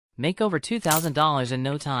Make over $2,000 in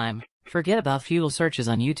no time. Forget about futile searches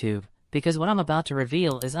on YouTube, because what I'm about to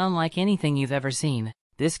reveal is unlike anything you've ever seen.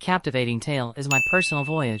 This captivating tale is my personal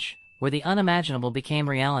voyage, where the unimaginable became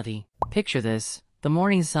reality. Picture this: the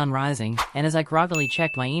morning sun rising, and as I groggily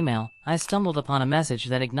checked my email, I stumbled upon a message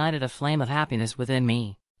that ignited a flame of happiness within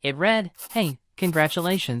me. It read, "Hey,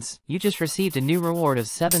 congratulations, you just received a new reward of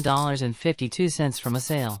 $7.52 from a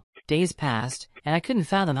sale." Days passed, and I couldn't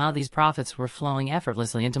fathom how these profits were flowing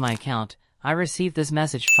effortlessly into my account. I received this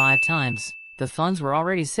message 5 times. The funds were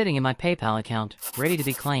already sitting in my PayPal account, ready to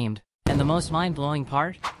be claimed. And the most mind-blowing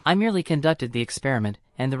part? I merely conducted the experiment,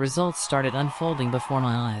 and the results started unfolding before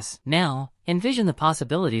my eyes. Now, envision the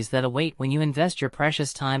possibilities that await when you invest your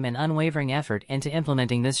precious time and unwavering effort into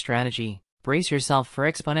implementing this strategy. Brace yourself for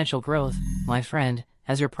exponential growth, my friend,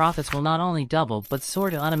 as your profits will not only double but soar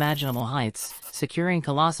to unimaginable heights, securing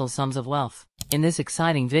colossal sums of wealth. In this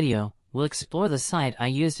exciting video, we'll explore the site I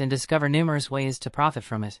used and discover numerous ways to profit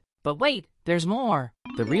from it. But wait, there's more!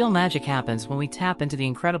 The real magic happens when we tap into the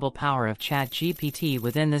incredible power of ChatGPT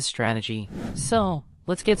within this strategy. So,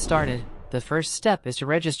 let's get started. The first step is to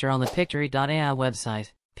register on the Pictory.ai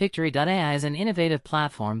website. Pictory.ai is an innovative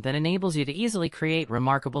platform that enables you to easily create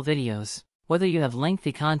remarkable videos. Whether you have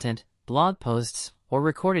lengthy content, blog posts, or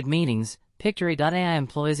recorded meetings, Pictory.ai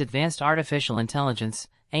employs advanced artificial intelligence,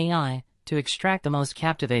 AI, to extract the most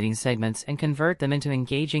captivating segments and convert them into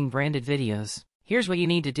engaging branded videos. Here's what you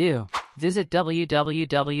need to do. Visit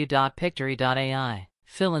www.pictory.ai.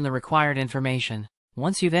 Fill in the required information.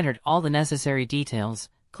 Once you've entered all the necessary details,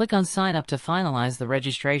 click on Sign Up to finalize the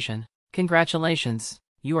registration. Congratulations!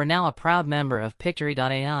 You are now a proud member of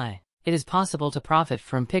Pictory.ai. It is possible to profit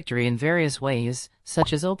from Pictory in various ways,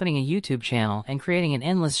 such as opening a YouTube channel and creating an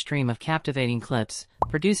endless stream of captivating clips,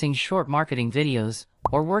 producing short marketing videos,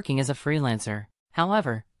 or working as a freelancer.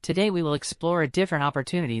 However, today we will explore a different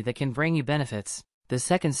opportunity that can bring you benefits. The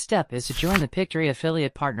second step is to join the Pictory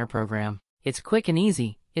Affiliate Partner Program. It's quick and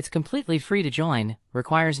easy, it's completely free to join,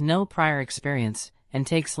 requires no prior experience, and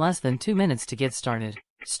takes less than 2 minutes to get started.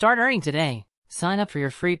 Start earning today. Sign up for your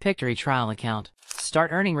free Pictory trial account.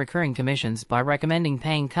 Start earning recurring commissions by recommending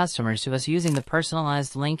paying customers to us using the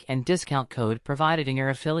personalized link and discount code provided in your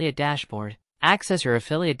affiliate dashboard. Access your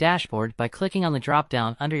affiliate dashboard by clicking on the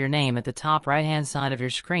drop-down under your name at the top right-hand side of your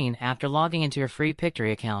screen after logging into your free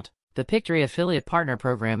Pictory account. The Pictory Affiliate Partner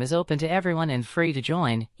Program is open to everyone and free to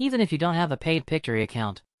join, even if you don't have a paid Pictory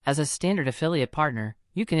account. As a standard affiliate partner,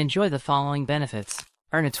 you can enjoy the following benefits.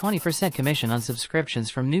 Earn a 20% commission on subscriptions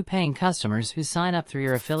from new paying customers who sign up through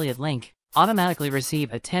your affiliate link. Automatically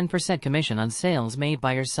receive a 10% commission on sales made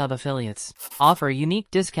by your sub-affiliates. Offer a unique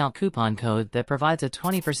discount coupon code that provides a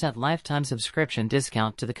 20% lifetime subscription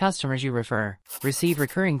discount to the customers you refer. Receive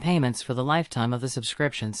recurring payments for the lifetime of the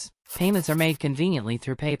subscriptions. Payments are made conveniently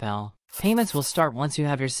through PayPal. Payments will start once you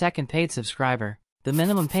have your second paid subscriber. The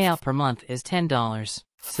minimum payout per month is $10.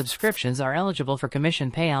 Subscriptions are eligible for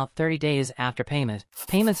commission payout 30 days after payment.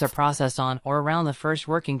 Payments are processed on or around the first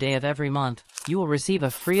working day of every month. You will receive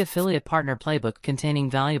a free affiliate partner playbook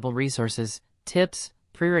containing valuable resources, tips,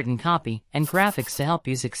 pre-written copy, and graphics to help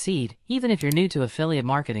you succeed, even if you're new to affiliate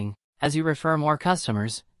marketing. As you refer more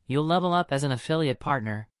customers, you'll level up as an affiliate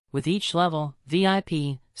partner. With each level,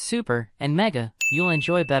 VIP, Super, and Mega, you'll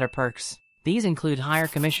enjoy better perks. These include higher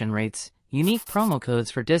commission rates, unique promo codes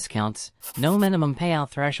for discounts, no minimum payout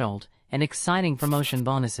threshold, and exciting promotion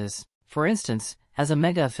bonuses. For instance, as a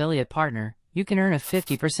Mega affiliate partner, you can earn a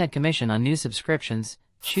 50% commission on new subscriptions,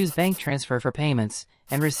 choose bank transfer for payments,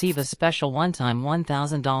 and receive a special one-time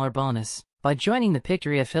 $1,000 bonus. By joining the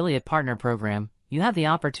Pictory Affiliate Partner Program, you have the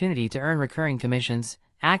opportunity to earn recurring commissions,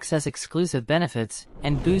 access exclusive benefits,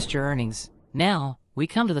 and boost your earnings. Now, we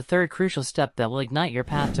come to the third crucial step that will ignite your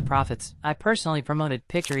path to profits. I personally promoted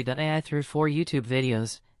Pictory.ai through 4 YouTube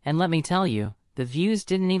videos, and let me tell you, the views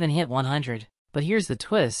didn't even hit 100. But here's the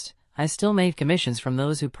twist, I still made commissions from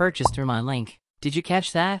those who purchased through my link. Did you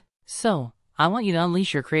catch that? So, I want you to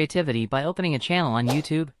unleash your creativity by opening a channel on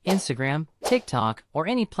YouTube, Instagram, TikTok, or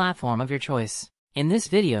any platform of your choice. In this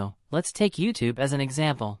video, let's take YouTube as an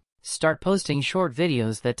example. Start posting short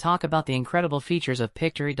videos that talk about the incredible features of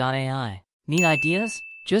Pictory.ai. Need ideas?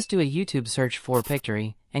 Just do a YouTube search for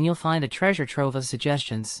Pictory, and you'll find a treasure trove of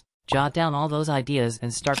suggestions. Jot down all those ideas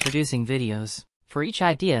and start producing videos. For each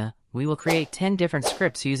idea, we will create 10 different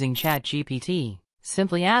scripts using ChatGPT.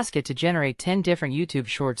 Simply ask it to generate 10 different YouTube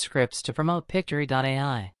short scripts to promote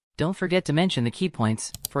Pictory.ai. Don't forget to mention the key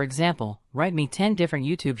points. For example, write me 10 different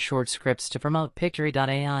YouTube short scripts to promote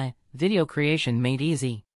Pictory.ai. Video creation made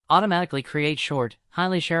easy. Automatically create short,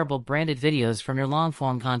 highly shareable branded videos from your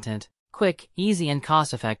long-form content. Quick, easy, and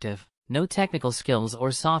cost-effective. No technical skills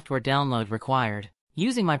or software download required.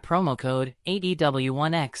 Using my promo code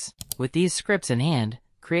 8EW1X. With these scripts in hand,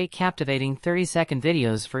 create captivating 30-second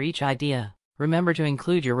videos for each idea. Remember to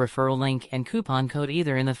include your referral link and coupon code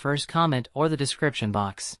either in the first comment or the description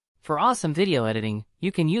box. For awesome video editing,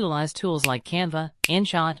 you can utilize tools like Canva,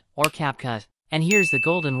 InShot, or CapCut. And here's the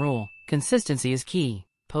golden rule: consistency is key.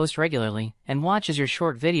 Post regularly, and watch as your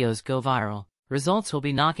short videos go viral. Results will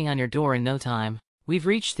be knocking on your door in no time. We've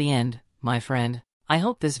reached the end, my friend. I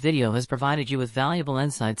hope this video has provided you with valuable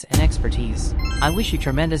insights and expertise. I wish you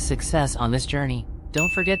tremendous success on this journey.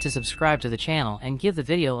 Don't forget to subscribe to the channel and give the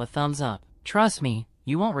video a thumbs up. Trust me,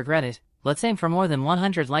 you won't regret it. Let's aim for more than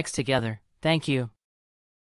 100 likes together. Thank you.